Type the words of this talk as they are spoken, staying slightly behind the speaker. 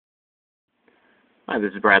Hi,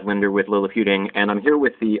 this is Brad Linder with Liliputing, and I'm here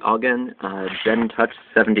with the Augen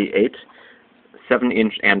GenTouch78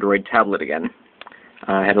 7-inch Android tablet again.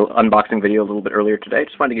 I had an unboxing video a little bit earlier today.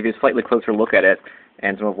 Just wanted to give you a slightly closer look at it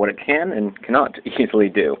and some of what it can and cannot easily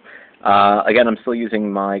do. Again, I'm still using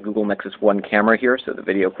my Google Nexus 1 camera here, so the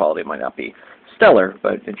video quality might not be stellar,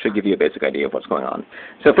 but it should give you a basic idea of what's going on.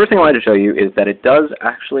 So first thing I wanted to show you is that it does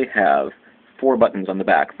actually have 4 buttons on the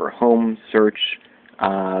back for home, search,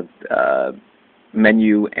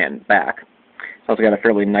 menu, and back. It's also got a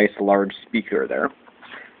fairly nice large speaker there.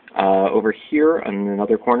 Over here in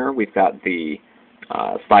another corner we've got the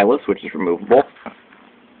stylus, which is removable,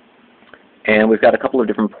 and we've got a couple of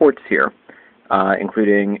different ports here,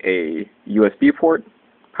 including a USB port,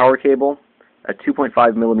 power cable, a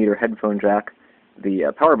 2.5mm headphone jack,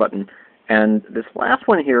 the power button, and this last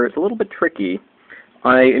one here is a little bit tricky.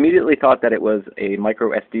 I immediately thought that it was a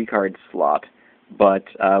micro SD card slot, but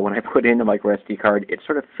when I put in a micro SD card, it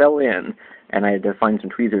sort of fell in, and I had to find some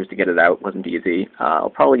tweezers to get it out. It wasn't easy. I'll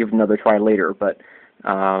probably give it another try later, but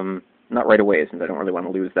not right away, since I don't really want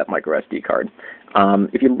to lose that micro SD card.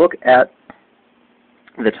 If you look at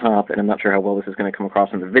the top, and I'm not sure how well this is going to come across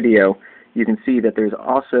in the video, you can see that there's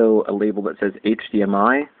also a label that says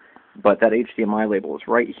HDMI, but that HDMI label is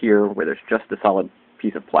right here where there's just a solid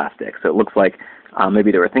piece of plastic. So it looks like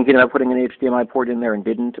maybe they were thinking about putting an HDMI port in there and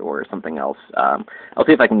didn't, or something else. I'll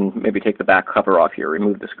see if I can maybe take the back cover off here,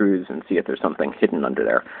 remove the screws, and see if there's something hidden under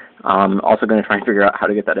there. Also going to try and figure out how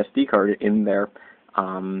to get that SD card in there.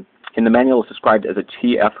 In the manual, it's described as a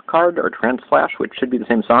TF card, or trans flash, which should be the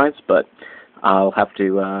same size, but I'll have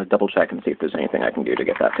to double check and see if there's anything I can do to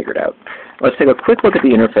get that figured out. Let's take a quick look at the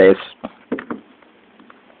interface.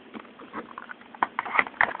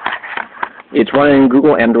 It's running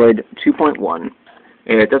Google Android 2.1.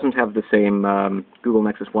 It doesn't have the same Google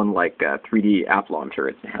Nexus 1 like 3D app launcher.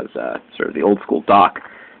 It has sort of the old school dock.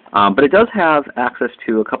 But it does have access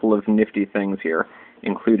to a couple of nifty things here,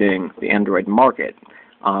 including the Android Market.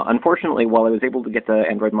 Unfortunately, while I was able to get the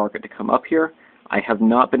Android Market to come up here, I have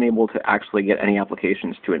not been able to actually get any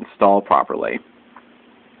applications to install properly.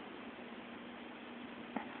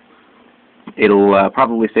 It'll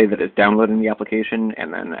probably say that it's downloading the application,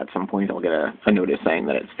 and then at some point I'll get a notice saying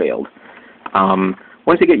that it's failed.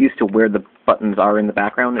 Once you get used to where the buttons are in the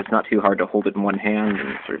background, it's not too hard to hold it in one hand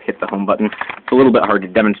and sort of hit the home button. It's a little bit hard to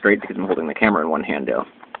demonstrate because I'm holding the camera in one hand, though.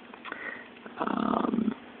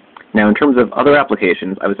 Now, in terms of other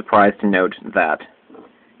applications, I was surprised to note that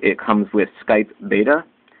it comes with Skype Beta,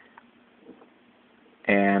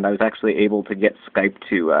 and I was actually able to get Skype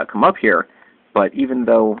to come up here. But even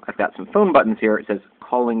though I've got some phone buttons here, it says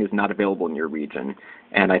calling is not available in your region.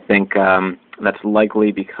 And I think that's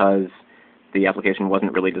likely because the application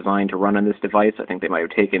wasn't really designed to run on this device. I think they might have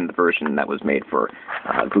taken the version that was made for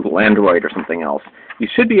Google Android or something else. You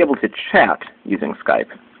should be able to chat using Skype.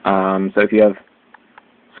 So if you have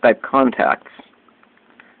Skype contacts,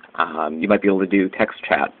 you might be able to do text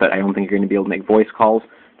chat, but I don't think you're going to be able to make voice calls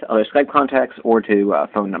to other Skype contacts or to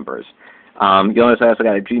phone numbers. You'll notice I also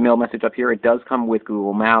got a Gmail message up here. It does come with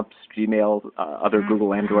Google Maps, Gmail, other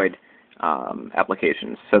Google Android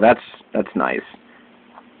applications, so that's nice.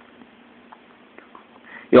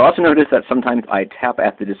 You'll also notice that sometimes I tap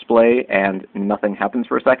at the display and nothing happens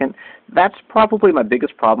for a second. That's probably my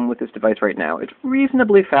biggest problem with this device right now. It's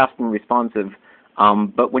reasonably fast and responsive,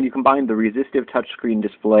 but when you combine the resistive touchscreen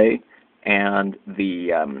display and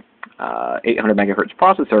the 800 megahertz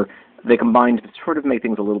processor, they combine to sort of make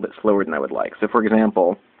things a little bit slower than I would like. So for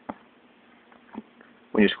example,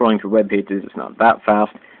 when you're scrolling through web pages, it's not that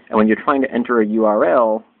fast, and when you're trying to enter a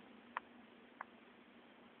URL,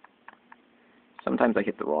 sometimes I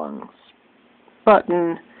hit the wrong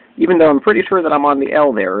button. Even though I'm pretty sure that I'm on the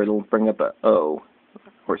L there, it'll bring up a O,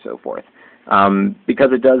 or so forth. Because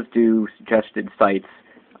it does do suggested sites,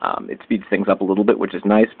 it speeds things up a little bit, which is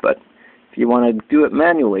nice, but if you want to do it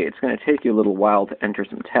manually, it's going to take you a little while to enter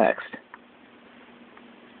some text.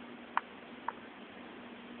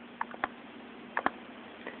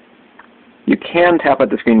 You can tap at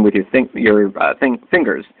the screen with your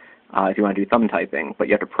fingers if you want to do thumb typing, but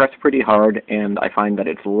you have to press pretty hard, and I find that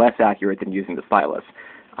it's less accurate than using the stylus.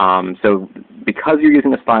 So because you're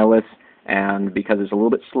using a stylus, and because it's a little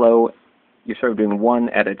bit slow, you're sort of doing one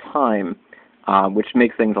at a time, which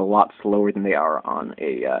makes things a lot slower than they are on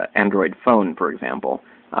a Android phone, for example.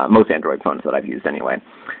 Most Android phones that I've used anyway.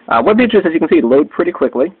 Web pages, as you can see, load pretty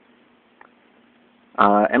quickly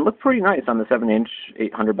and look pretty nice on the 7-inch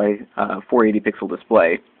 800 by 480 pixel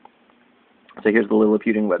display. So here's the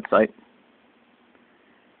Liliputing website.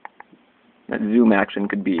 That zoom action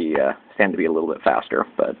could be stand to be a little bit faster,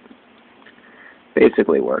 but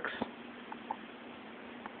basically works.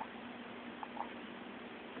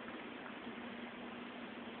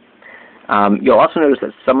 You'll also notice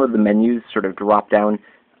that some of the menus sort of drop down,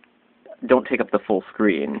 don't take up the full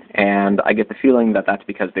screen, and I get the feeling that that's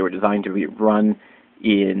because they were designed to be run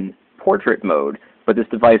in portrait mode, but this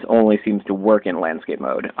device only seems to work in landscape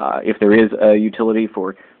mode. If there is a utility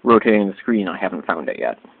for rotating the screen, I haven't found it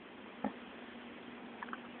yet.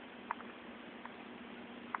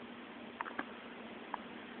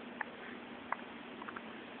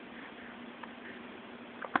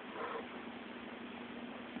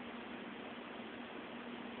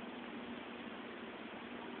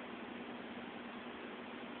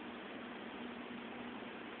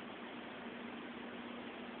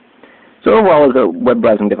 So overall, as a web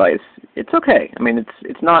browsing device, it's okay. I mean,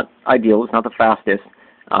 it's not ideal. It's not the fastest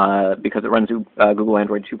because it runs Google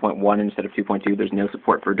Android 2.1 instead of 2.2. There's no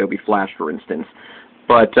support for Adobe Flash, for instance.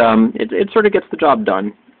 But it sort of gets the job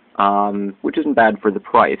done, which isn't bad for the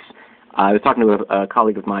price. I was talking to a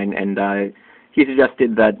colleague of mine, and he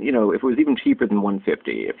suggested that, you know, if it was even cheaper than $150,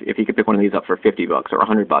 if he could pick one of these up for $50 or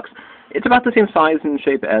 $100, it's about the same size and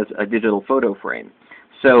shape as a digital photo frame.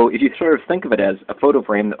 So if you sort of think of it as a photo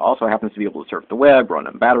frame that also happens to be able to surf the web, run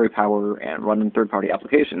on battery power, and run on third-party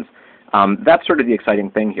applications, that's sort of the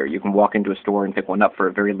exciting thing here. You can walk into a store and pick one up for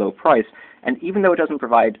a very low price, and even though it doesn't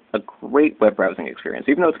provide a great web browsing experience,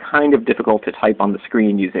 even though it's kind of difficult to type on the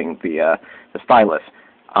screen using the stylus,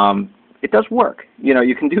 it does work. You know,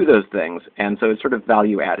 you can do those things, and so it's sort of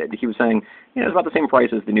value added. He was saying, you know, it's about the same price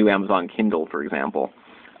as the new Amazon Kindle, for example.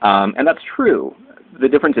 And that's true. The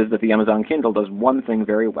difference is that the Amazon Kindle does one thing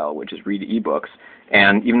very well, which is read ebooks,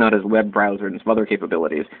 and even though it has a web browser and some other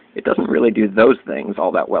capabilities, it doesn't really do those things all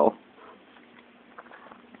that well.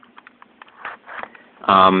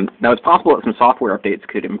 Now, it's possible that some software updates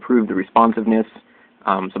could improve the responsiveness.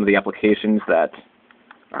 Some of the applications that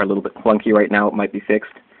are a little bit clunky right now might be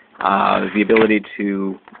fixed. The ability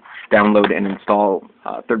to download and install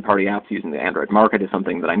third-party apps using the Android market is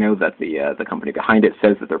something that I know that the company behind it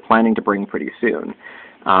says that they're planning to bring pretty soon.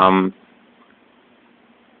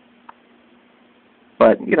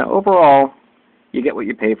 But, you know, overall, you get what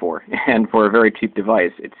you pay for, and for a very cheap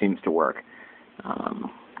device, it seems to work.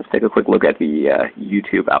 Let's take a quick look at the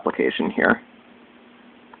YouTube application here.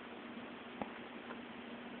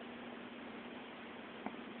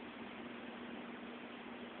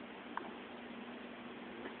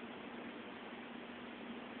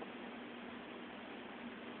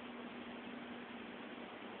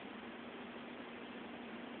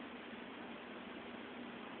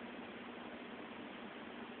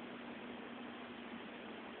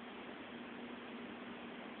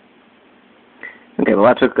 Okay, well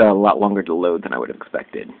that took a lot longer to load than I would have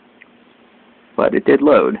expected, but it did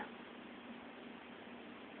load.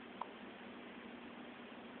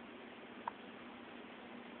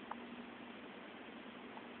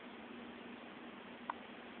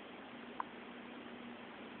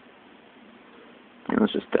 And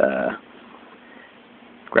let's just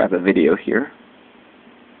grab a video here.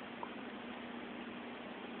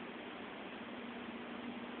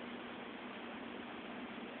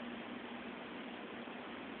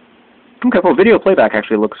 Okay, well, video playback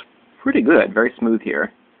actually looks pretty good, very smooth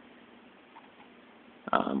here.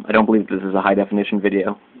 I don't believe this is a high-definition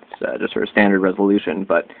video. It's just sort of standard resolution,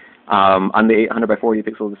 but on the 800 by 40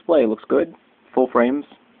 pixel display, it looks good. Full frames,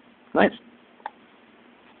 nice.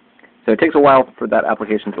 So it takes a while for that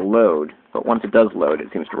application to load, but once it does load, it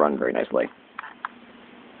seems to run very nicely.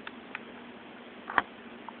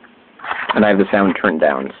 And I have the sound turned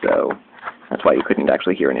down, so that's why you couldn't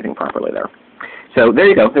actually hear anything properly there. So there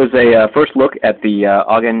you go. There's a first look at the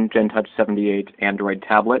Augen GenTouch78 Android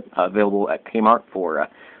tablet, available at Kmart for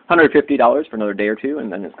 $150 for another day or two,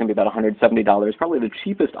 and then it's going to be about $170, probably the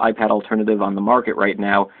cheapest iPad alternative on the market right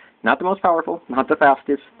now. Not the most powerful, not the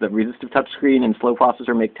fastest. The resistive touchscreen and slow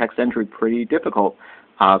processor make text entry pretty difficult,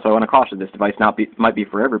 so I want to caution this device might be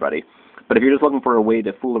for everybody. But if you're just looking for a way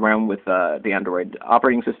to fool around with the Android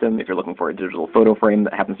operating system, if you're looking for a digital photo frame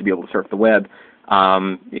that happens to be able to surf the web,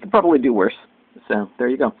 you can probably do worse. So there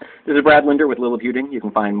you go. This is Brad Linder with Liliputing. You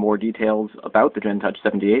can find more details about the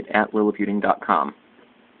GenTouch78 at liliputing.com.